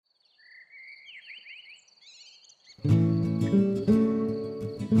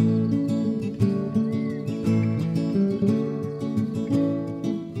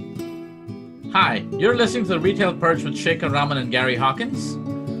You're listening to the Retail Perch with Shekhar Raman and Gary Hawkins.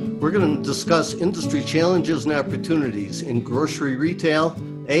 We're going to discuss industry challenges and opportunities in grocery retail,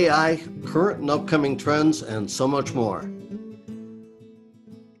 AI, current and upcoming trends, and so much more.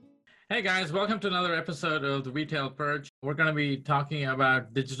 Hey guys, welcome to another episode of the Retail Perch. We're going to be talking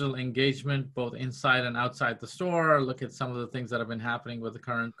about digital engagement, both inside and outside the store, look at some of the things that have been happening with the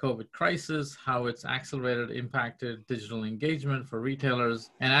current COVID crisis, how it's accelerated, impacted digital engagement for retailers.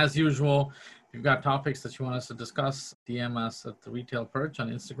 And as usual, if you've got topics that you want us to discuss, DM us at the Retail Perch on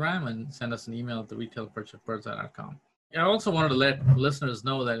Instagram and send us an email at theretailperch@birdseye.com. I also wanted to let listeners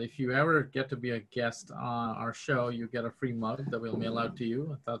know that if you ever get to be a guest on our show, you get a free mug that we'll mail out to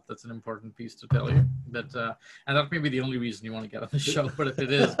you. I thought that's an important piece to tell you. And that may be the only reason you want to get on the show, but if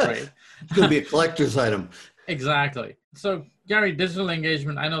it is, great. It's going to be a collector's item. Exactly. So, Gary, digital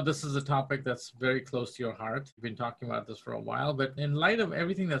engagement, I know this is a topic that's very close to your heart. You've been talking about this for a while, but in light of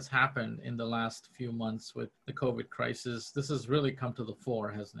everything that's happened in the last few months with the COVID crisis, this has really come to the fore,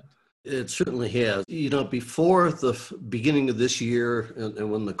 hasn't it? It certainly has. Before the beginning of this year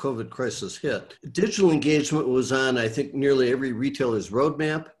and when the COVID crisis hit, digital engagement was on, I think, nearly every retailer's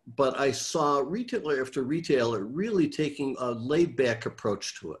roadmap, but I saw retailer after retailer really taking a laid-back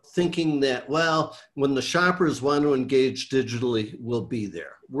approach to it, thinking that, well, when the shoppers want to engage digitally, we'll be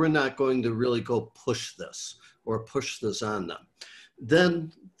there. We're not going to really go push this on them.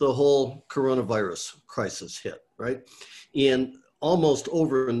 Then the whole coronavirus crisis hit, right? And almost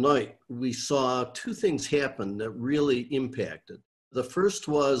overnight, we saw two things happen that really impacted. The first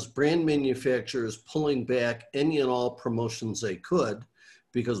was brand manufacturers pulling back any and all promotions they could,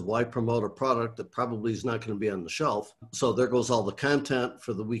 because why promote a product that probably is not going to be on the shelf? So there goes all the content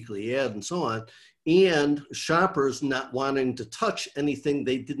for the weekly ad and so on. And shoppers not wanting to touch anything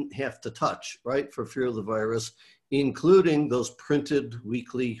they didn't have to touch, right, for fear of the virus, including those printed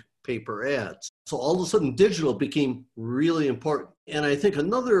weekly paper ads. So all of a sudden, digital became really important. And I think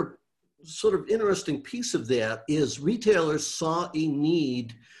another sort of interesting piece of that is retailers saw a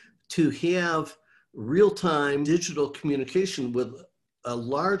need to have real-time digital communication with a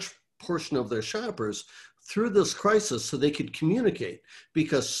large portion of their shoppers through this crisis so they could communicate,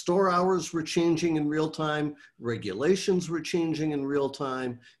 because store hours were changing in real time, regulations were changing in real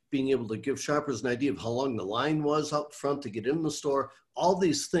time, being able to give shoppers an idea of how long the line was out front to get in the store. All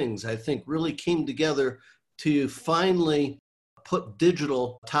these things, I think, really came together to finally put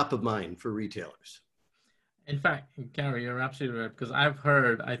digital top of mind for retailers. In fact, Gary, you're absolutely right, because I've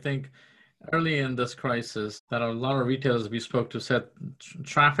heard, I think, early in this crisis that a lot of retailers we spoke to said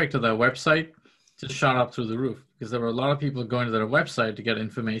traffic to their website just shot up through the roof, because there were a lot of people going to their website to get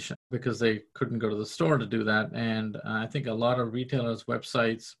information because they couldn't go to the store to do that. And I think a lot of retailers'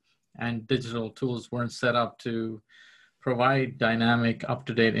 websites and digital tools weren't set up to provide dynamic,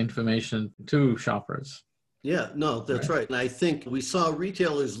 up-to-date information to shoppers. Yeah, no, that's right. And I think we saw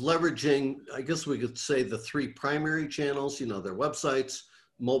retailers leveraging, I guess we could say, the three primary channels, their websites,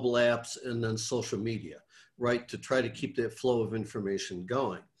 mobile apps, and then social media, right, to try to keep that flow of information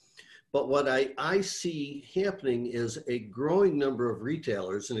going. But what I see happening is a growing number of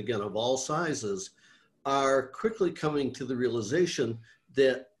retailers, and again, of all sizes, are quickly coming to the realization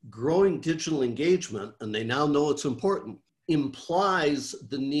that growing digital engagement, and they now know it's important, implies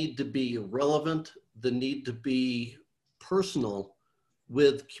the need to be relevant, the need to be personal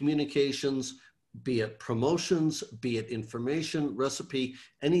with communications, be it promotions, be it information, recipe,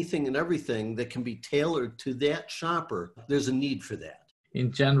 anything and everything that can be tailored to that shopper. There's a need for that.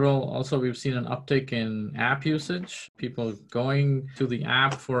 In general, also, we've seen an uptick in app usage, people going to the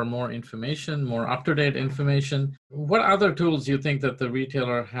app for more information, more up-to-date information. What other tools do you think that the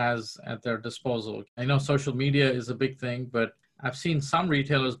retailer has at their disposal? I know social media is a big thing, but I've seen some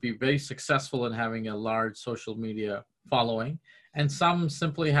retailers be very successful in having a large social media following, and some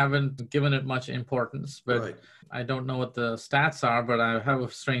simply haven't given it much importance. But right. I don't know what the stats are, but I have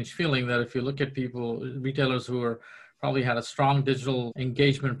a strange feeling that if you look at retailers who are probably had a strong digital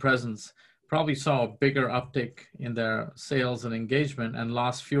engagement presence, probably saw a bigger uptick in their sales and engagement and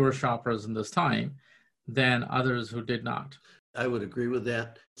lost fewer shoppers in this time than others who did not. I would agree with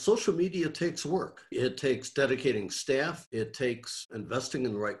that. Social media takes work. It takes dedicating staff. It takes investing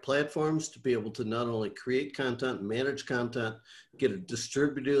in the right platforms to be able to not only create content, manage content, get it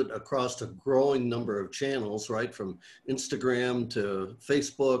distributed across a growing number of channels, right? From Instagram to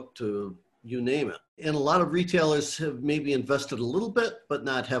Facebook to you name it. And a lot of retailers have maybe invested a little bit, but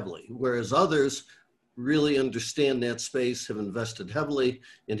not heavily, whereas others really understand that space, have invested heavily,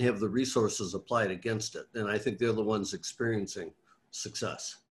 and have the resources applied against it. And I think they're the ones experiencing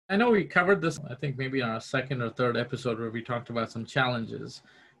success. I know we covered this, I think maybe in our second or third episode where we talked about some challenges.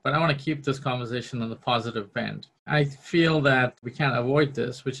 but I want to keep this conversation on the positive bend. I feel that we can't avoid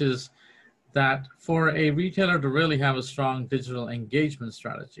this, which is that for a retailer to really have a strong digital engagement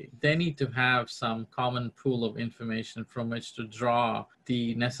strategy, they need to have some common pool of information from which to draw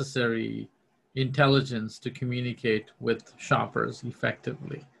the necessary intelligence to communicate with shoppers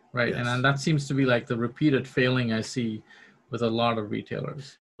effectively, right? Yes. And that seems to be like the repeated failing I see with a lot of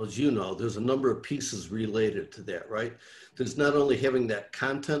retailers. As you know, there's a number of pieces related to that, right? There's not only having that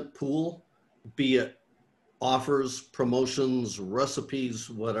content pool, be it offers, promotions, recipes,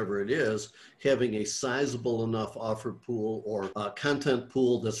 whatever it is, having a sizable enough offer pool or a content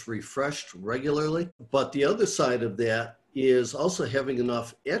pool that's refreshed regularly. But the other side of that is also having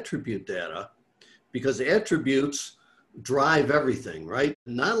enough attribute data, because attributes drive everything, right?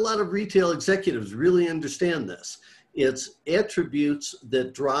 Not a lot of retail executives really understand this. It's attributes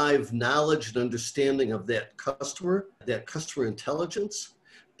that drive knowledge and understanding of that customer intelligence.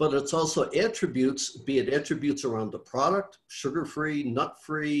 But it's also attributes, be it attributes around the product, sugar-free,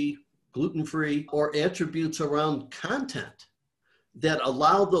 nut-free, gluten-free, or attributes around content that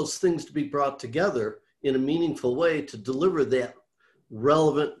allow those things to be brought together in a meaningful way to deliver that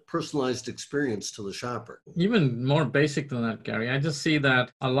relevant, personalized experience to the shopper. Even more basic than that, Gary, I just see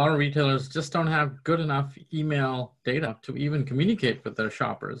that a lot of retailers just don't have good enough email data to even communicate with their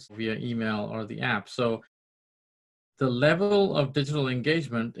shoppers via email or the app. So the level of digital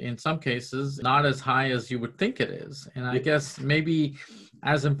engagement in some cases not as high as you would think it is. And I guess maybe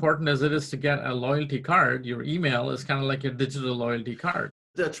as important as it is to get a loyalty card, your email is kind of like your digital loyalty card.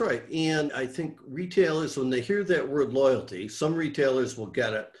 That's right. And I think retailers, when they hear that word loyalty, some retailers will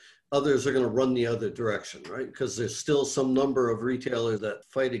get it. Others are going to run the other direction, right? Because there's still some number of retailers that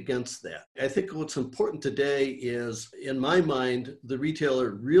fight against that. I think what's important today is, in my mind, the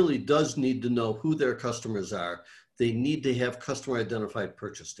retailer really does need to know who their customers are. They need to have customer identified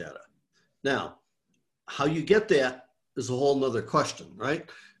purchase data. Now, how you get that is a whole nother question, right?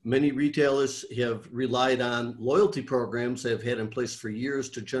 Many retailers have relied on loyalty programs they've had in place for years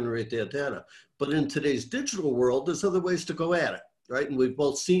to generate that data. But in today's digital world, there's other ways to go at it, right? And we've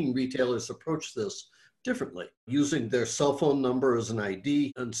both seen retailers approach this differently, using their cell phone number as an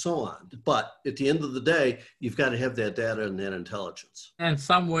ID and so on. But at the end of the day, you've got to have that data and that intelligence. And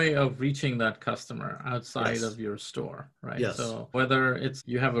some way of reaching that customer outside Yes. of your store, right? Yes. So whether it's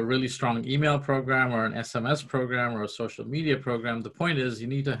you have a really strong email program or an SMS program or a social media program, the point is you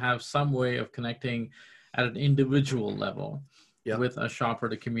need to have some way of connecting at an individual level. Yep. With a shopper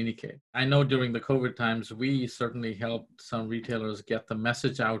to communicate. I know during the COVID times, we certainly helped some retailers get the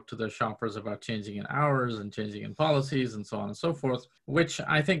message out to their shoppers about changing in hours and changing in policies and so on and so forth, which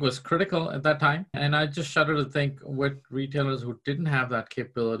I think was critical at that time. And I just shudder to think what retailers who didn't have that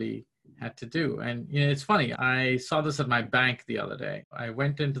capability had to do. And you know, it's funny, I saw this at my bank the other day. I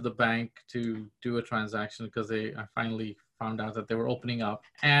went into the bank to do a transaction because I finally found out that they were opening up.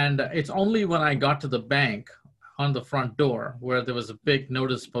 And it's only when I got to the bank on the front door where there was a big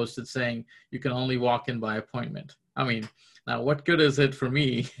notice posted saying you can only walk in by appointment. I mean, now what good is it for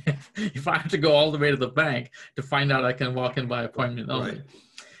me if I have to go all the way to the bank to find out I can walk in by appointment only? Right.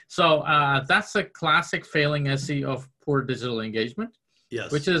 So that's a classic failing I see of poor digital engagement.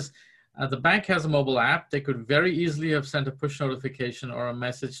 Yes. Which is the bank has a mobile app. They could very easily have sent a push notification or a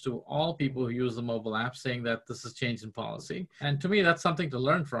message to all people who use the mobile app saying that this is change in policy. And to me, that's something to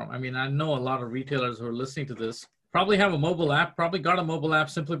learn from. I mean, I know a lot of retailers who are listening to this probably have a mobile app, probably got a mobile app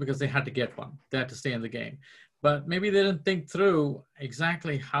simply because they had to get one. They had to stay in the game. But maybe they didn't think through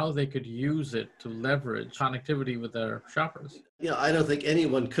exactly how they could use it to leverage connectivity with their shoppers. Yeah, I don't think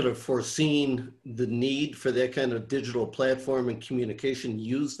anyone could have foreseen the need for that kind of digital platform and communication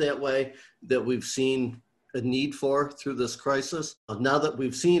used that way that we've seen a need for through this crisis. Now that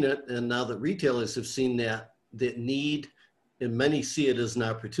we've seen it, and now that retailers have seen that need, and many see it as an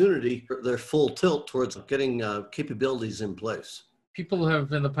opportunity, they're full tilt towards getting capabilities in place. People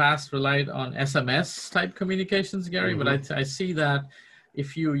have in the past relied on SMS type communications, Gary, but I see that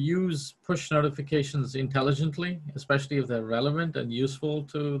if you use push notifications intelligently, especially if they're relevant and useful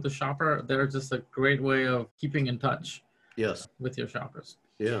to the shopper, they're just a great way of keeping in touch. Yes. With your shoppers.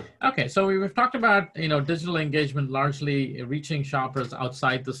 Yeah. Okay, so we've talked about, digital engagement largely reaching shoppers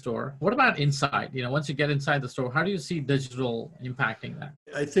outside the store. What about inside? Once you get inside the store, how do you see digital impacting that?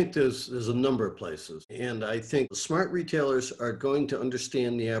 I think there's a number of places. And I think smart retailers are going to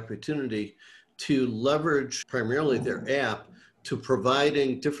understand the opportunity to leverage primarily their app to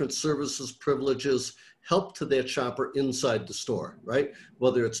providing different services, privileges, help to that shopper inside the store, right?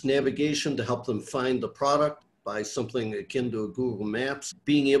 Whether it's navigation to help them find the product, by something akin to a Google Maps,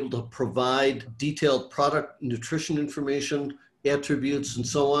 being able to provide detailed product nutrition information attributes and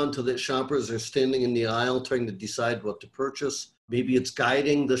so on, so that shoppers are standing in the aisle trying to decide what to purchase. Maybe it's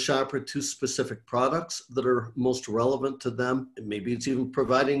guiding the shopper to specific products that are most relevant to them. And maybe it's even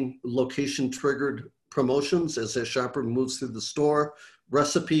providing location-triggered promotions as a shopper moves through the store,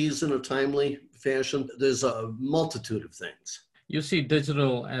 recipes in a timely fashion. There's a multitude of things. You see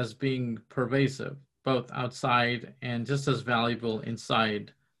digital as being pervasive, both outside and just as valuable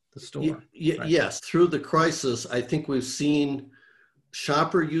inside the store. Right? Yes, through the crisis, I think we've seen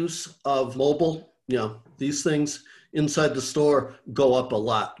shopper use of mobile, these things inside the store go up a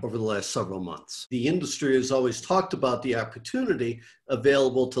lot over the last several months. The industry has always talked about the opportunity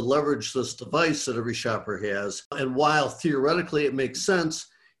available to leverage this device that every shopper has. And while theoretically it makes sense,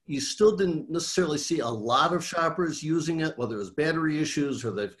 you still didn't necessarily see a lot of shoppers using it, whether it was battery issues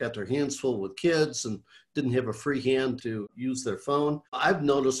or they've got their hands full with kids and didn't have a free hand to use their phone. I've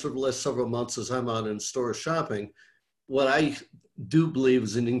noticed over the last several months as I'm out in store shopping, what I do believe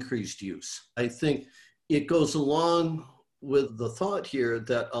is an increased use. I think it goes along with the thought here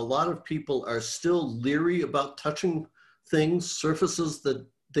that a lot of people are still leery about touching things, surfaces that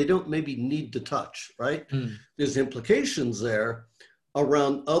they don't maybe need to touch, right? There's implications there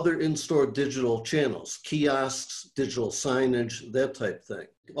around other in-store digital channels, kiosks, digital signage, that type thing.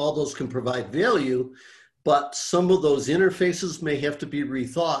 All those can provide value, but some of those interfaces may have to be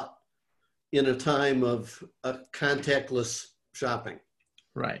rethought in a time of contactless shopping.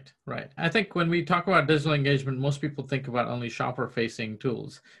 Right. I think when we talk about digital engagement, most people think about only shopper-facing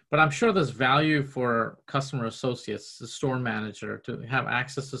tools, but I'm sure there's value for customer associates, the store manager, to have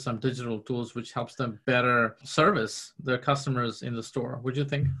access to some digital tools which helps them better service their customers in the store. Would you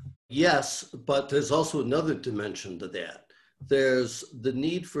think? Yes, but there's also another dimension to that. There's the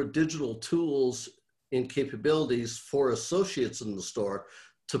need for digital tools and capabilities for associates in the store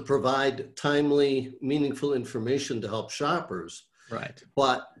to provide timely, meaningful information to help shoppers. Right.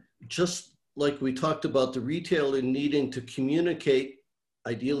 But just like we talked about the retailer needing to communicate,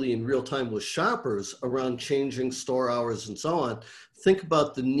 ideally in real time with shoppers around changing store hours and so on, think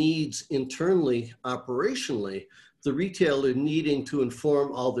about the needs internally, operationally, the retailer needing to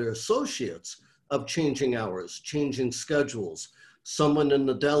inform all their associates of changing hours, changing schedules. Someone in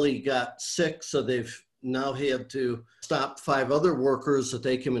the deli got sick, so they've now had to stop 5 other workers that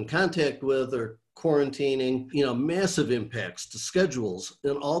they came in contact with or quarantining, massive impacts to schedules,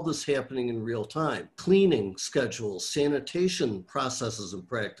 and all this happening in real time. Cleaning schedules, sanitation processes and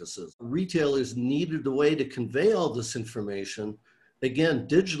practices. Retailers needed a way to convey all this information, again,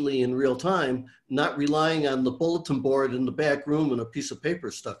 digitally in real time, not relying on the bulletin board in the back room and a piece of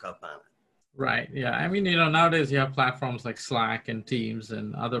paper stuck up on it. Right. Yeah. I mean, nowadays you have platforms like Slack and Teams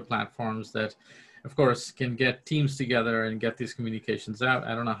and other platforms that, of course, can get teams together and get these communications out.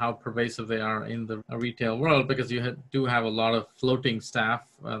 I don't know how pervasive they are in the retail world because you do have a lot of floating staff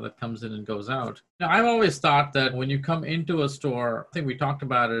that comes in and goes out. Now, I've always thought that when you come into a store, I think we talked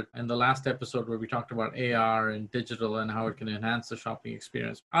about it in the last episode where we talked about AR and digital and how it can enhance the shopping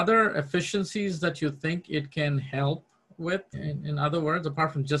experience. Other efficiencies that you think it can help with, in other words,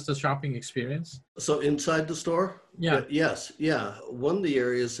 apart from just the shopping experience? So inside the store? Yeah. Yes. Yeah. One of the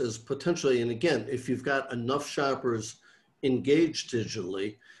areas is potentially, and again, if you've got enough shoppers engaged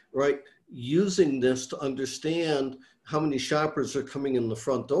digitally, right, using this to understand how many shoppers are coming in the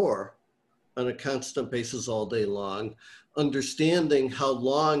front door on a constant basis all day long, understanding how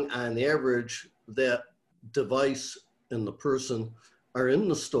long on average that device and the person are in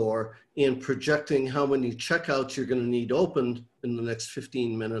the store, and projecting how many checkouts you're going to need opened in the next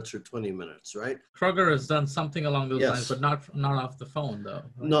 15 minutes or 20 minutes, right? Kroger has done something along those lines, but not off the phone, though.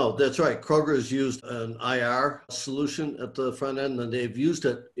 Right? No, that's right. Kroger has used an IR solution at the front end, and they've used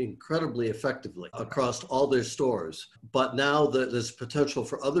it incredibly effectively across all their stores. But now there's potential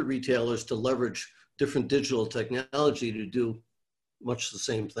for other retailers to leverage different digital technology to do much the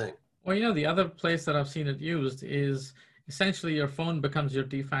same thing. Well, the other place that I've seen it used is essentially your phone becomes your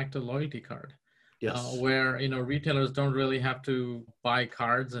de facto loyalty card. Yes. Where, retailers don't really have to buy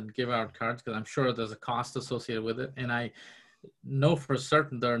cards and give out cards because I'm sure there's a cost associated with it. And I know for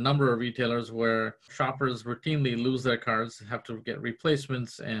certain there are a number of retailers where shoppers routinely lose their cards, have to get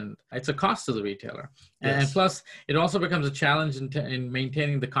replacements, and it's a cost to the retailer. Yes. And plus, it also becomes a challenge in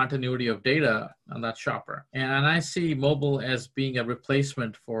maintaining the continuity of data on that shopper. And I see mobile as being a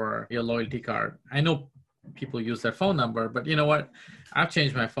replacement for your loyalty card. I know people use their phone number, but you know what? I've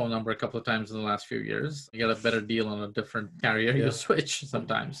changed my phone number a couple of times in the last few years. You get a better deal on a different carrier. You switch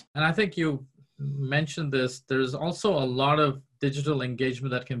sometimes. And I think you mentioned this. There's also a lot of digital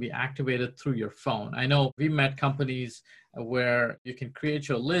engagement that can be activated through your phone. I know we met companies where you can create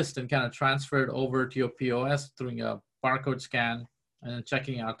your list and kind of transfer it over to your POS through a barcode scan, and then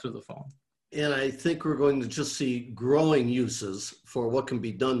checking out through the phone. And I think we're going to just see growing uses for what can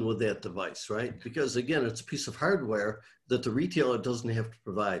be done with that device, right? Because again, it's a piece of hardware that the retailer doesn't have to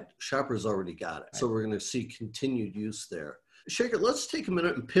provide. Shoppers already got it. So we're going to see continued use there. Shekhar, let's take a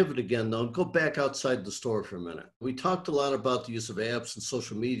minute and pivot again, though, and go back outside the store for a minute. We talked a lot about the use of apps and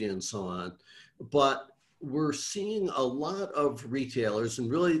social media and so on, but we're seeing a lot of retailers, and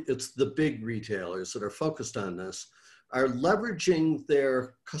really it's the big retailers that are focused on this, are leveraging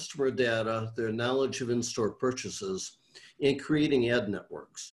their customer data, their knowledge of in-store purchases, and creating ad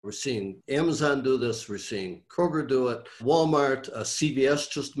networks. We're seeing Amazon do this, we're seeing Kroger do it, Walmart, CVS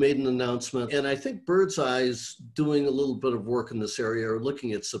just made an announcement, and I think Birdseye's doing a little bit of work in this area or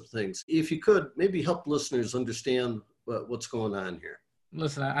looking at some things. If you could, maybe help listeners understand what's going on here.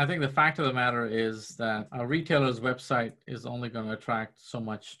 Listen, I think the fact of the matter is that a retailer's website is only going to attract so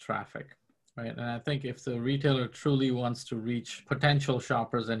much traffic. Right. And I think if the retailer truly wants to reach potential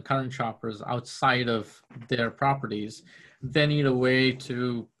shoppers and current shoppers outside of their properties, they need a way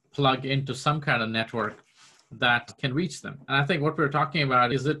to plug into some kind of network that can reach them. And I think what we're talking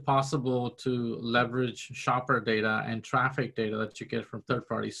about, is it possible to leverage shopper data and traffic data that you get from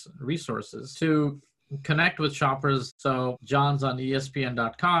third-party resources to connect with shoppers? So John's on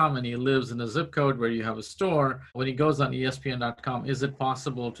ESPN.com and he lives in a zip code where you have a store. When he goes on ESPN.com, is it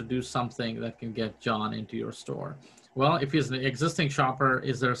possible to do something that can get John into your store? Well, if he's an existing shopper,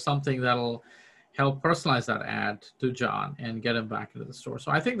 is there something that'll help personalize that ad to John and get him back into the store?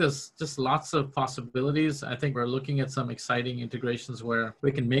 So I think there's just lots of possibilities. I think we're looking at some exciting integrations where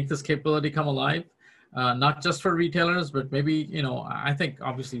we can make this capability come alive. Not just for retailers, but maybe, I think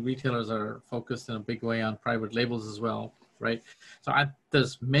obviously retailers are focused in a big way on private labels as well, right? So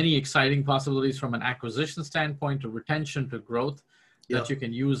there's many exciting possibilities from an acquisition standpoint to retention to growth that you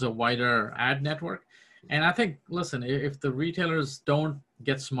can use a wider ad network. And I think, listen, if the retailers don't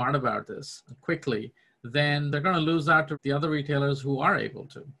get smart about this quickly, then they're going to lose out to the other retailers who are able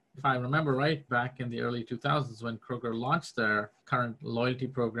to. If I remember right, back in the early 2000s when Kroger launched their current loyalty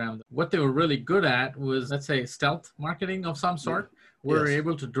program, what they were really good at was, let's say, stealth marketing of some sort. We're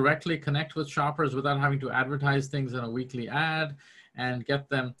able to directly connect with shoppers without having to advertise things in a weekly ad and get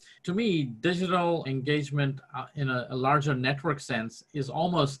them. To me, digital engagement in a larger network sense is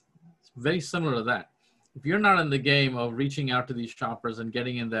almost very similar to that. If you're not in the game of reaching out to these shoppers and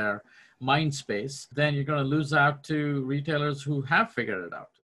getting in their mind space, then you're going to lose out to retailers who have figured it out.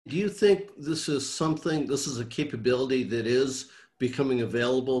 Do you think this is a capability that is becoming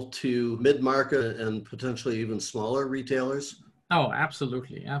available to mid-market and potentially even smaller retailers? Oh,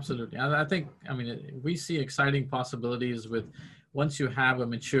 absolutely. Absolutely. I think, we see exciting possibilities with once you have a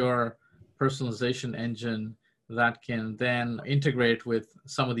mature personalization engine that can then integrate with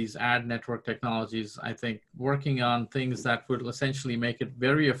some of these ad network technologies. I think working on things that would essentially make it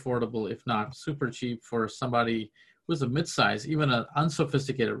very affordable, if not super cheap, for somebody who's a mid-size, even an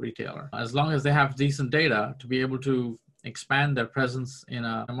unsophisticated retailer, as long as they have decent data to be able to expand their presence in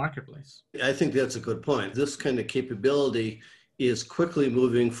a marketplace. I think that's a good point. This kind of capability is quickly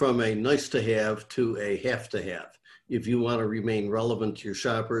moving from a nice to have to a have to have if you want to remain relevant to your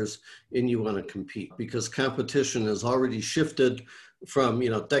shoppers and you want to compete, because competition has already shifted from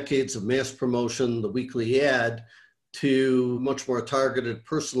decades of mass promotion, the weekly ad, to much more targeted,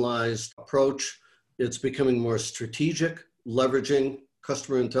 personalized approach. It's becoming more strategic, leveraging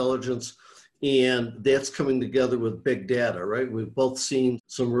customer intelligence, and that's coming together with big data, right? We've both seen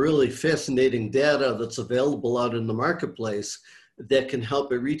some really fascinating data that's available out in the marketplace that can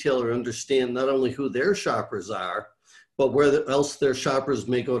help a retailer understand not only who their shoppers are, but where else their shoppers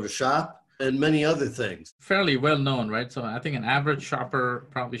may go to shop, and many other things. Fairly well known, right? So I think an average shopper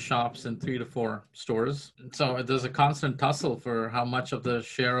probably shops in 3 to 4 stores. So there's a constant tussle for how much of the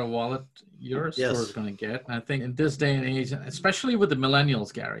share of wallet your store is going to get. And I think in this day and age, especially with the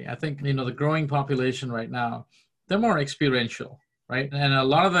millennials, Gary, I think, the growing population right now, they're more experiential, right? And a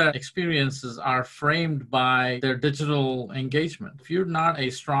lot of the experiences are framed by their digital engagement. If you're not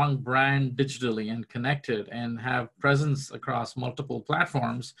a strong brand digitally and connected and have presence across multiple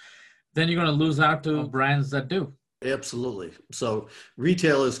platforms, then you're going to lose out to brands that do. Absolutely. So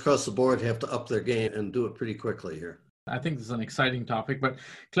retailers across the board have to up their game and do it pretty quickly here. I think this is an exciting topic, but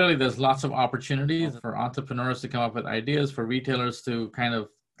clearly there's lots of opportunities for entrepreneurs to come up with ideas, for retailers to kind of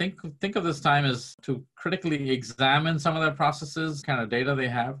think of this time as to critically examine some of their processes, kind of data they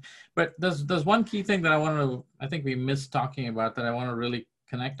have. But there's one key thing that I think we missed talking about that I want to really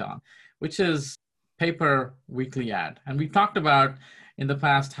connect on, which is paper weekly ad. And we talked about in the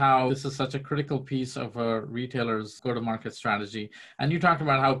past how this is such a critical piece of a retailer's go-to-market strategy. And you talked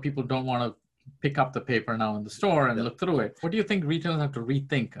about how people don't want to pick up the paper now in the store and Yeah. look through it. What do you think retailers have to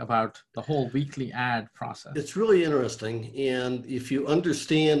rethink about the whole weekly ad process? It's really interesting. And if you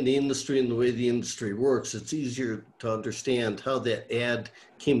understand the industry and the way the industry works, it's easier to understand how that ad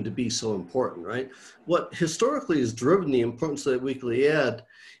came to be so important, right? What historically has driven the importance of that weekly ad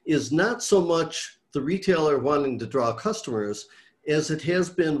is not so much the retailer wanting to draw customers as it has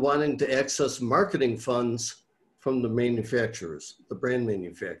been wanting to access marketing funds from the manufacturers, the brand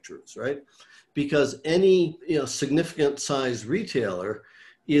manufacturers, right? Because any significant size retailer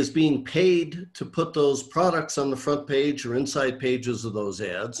is being paid to put those products on the front page or inside pages of those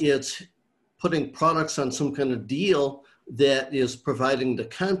ads. It's putting products on some kind of deal that is providing the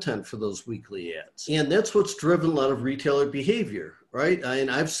content for those weekly ads. And that's what's driven a lot of retailer behavior, right? And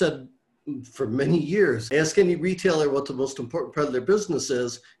I've said for many years, ask any retailer what the most important part of their business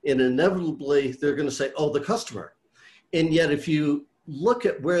is, and inevitably they're going to say, oh, the customer. And yet if you look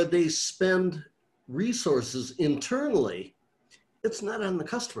at where they spend resources internally, it's not on the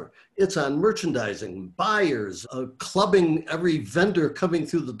customer. It's on merchandising, buyers, clubbing every vendor coming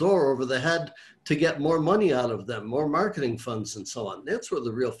through the door over the head to get more money out of them, more marketing funds and so on. That's where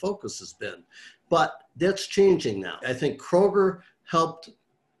the real focus has been. But that's changing now. I think Kroger helped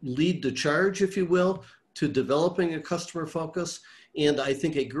lead the charge, if you will, to developing a customer focus. And I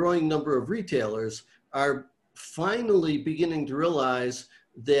think a growing number of retailers are finally beginning to realize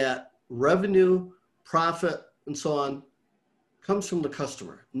that revenue, profit, and so on comes from the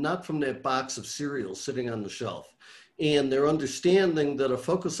customer, not from that box of cereal sitting on the shelf. And they're understanding that a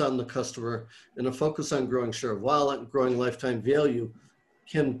focus on the customer and a focus on growing share of wallet and growing lifetime value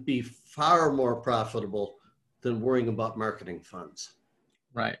can be far more profitable than worrying about marketing funds.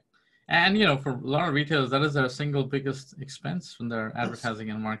 Right. And, for a lot of retailers, that is their single biggest expense from their advertising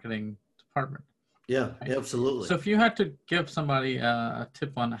and marketing department. Yeah, absolutely. So if you had to give somebody a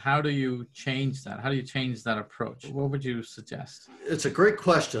tip on how do you change that? How do you change that approach? What would you suggest? It's a great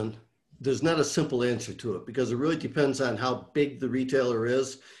question. There's not a simple answer to it because it really depends on how big the retailer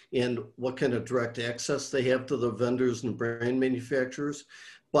is and what kind of direct access they have to the vendors and brand manufacturers.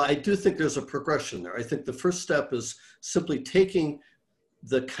 But I do think there's a progression there. I think the first step is simply taking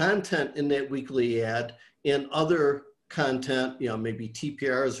the content in that weekly ad and other content, maybe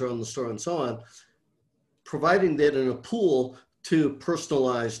TPRs around the store and so on, providing that in a pool to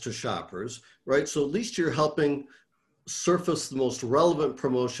personalize to shoppers, right? So at least you're helping surface the most relevant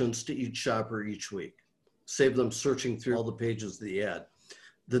promotions to each shopper each week, save them searching through all the pages of the ad.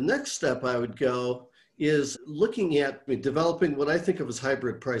 The next step I would go is looking at developing what I think of as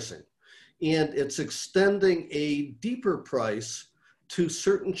hybrid pricing. And it's extending a deeper price to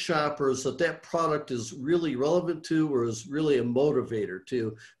certain shoppers that product is really relevant to or is really a motivator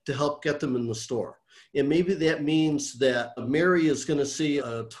to help get them in the store. And maybe that means that Mary is going to see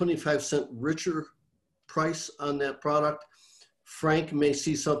a 25-cent richer price on that product. Frank may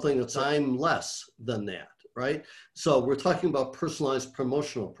see something that's I'm less than that, right? So we're talking about personalized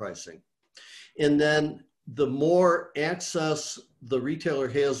promotional pricing. And then the more access the retailer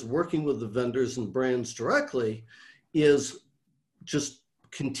has working with the vendors and brands directly is just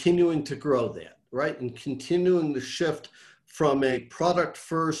continuing to grow that, right? And continuing the shift from a product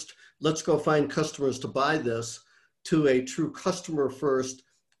first, let's go find customers to buy this, to a true customer first,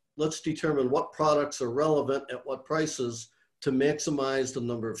 let's determine what products are relevant at what prices to maximize the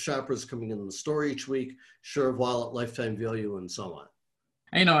number of shoppers coming in the store each week, share of wallet, lifetime value, and so on.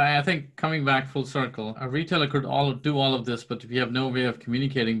 I think coming back full circle, a retailer could do all of this, but if you have no way of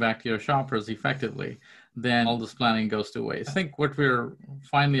communicating back to your shoppers effectively, then all this planning goes to waste. I think what we're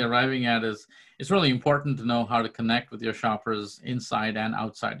finally arriving at is it's really important to know how to connect with your shoppers inside and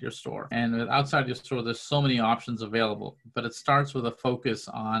outside your store. And with outside your store, there's so many options available, but it starts with a focus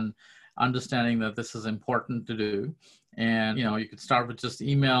on understanding that this is important to do. And, you could start with just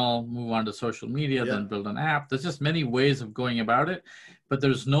email, move on to social media, then build an app. There's just many ways of going about it, but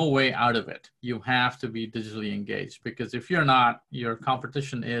there's no way out of it. You have to be digitally engaged because if you're not, your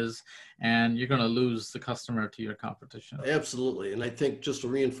competition is, and you're going to lose the customer to your competition. Absolutely. And I think just to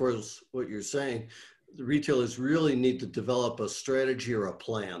reinforce what you're saying, the retailers really need to develop a strategy or a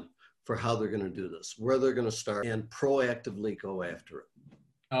plan for how they're going to do this, where they're going to start, and proactively go after it.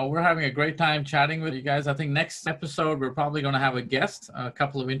 We're having a great time chatting with you guys. I think next episode, we're probably going to have a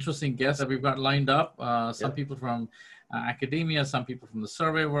couple of interesting guests that we've got lined up. Some people from academia, some people from the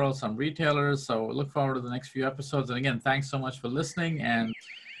survey world, some retailers. So look forward to the next few episodes. And again, thanks so much for listening, and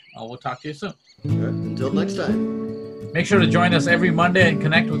we'll talk to you soon. All right, until next time. Make sure to join us every Monday and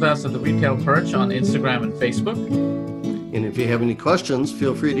connect with us at The Retail Perch on Instagram and Facebook. And if you have any questions,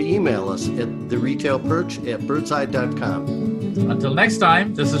 feel free to email us at theretailperch@birdseye.com. Until next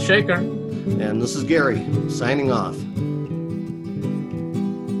time, this is Shaker. And this is Gary signing off.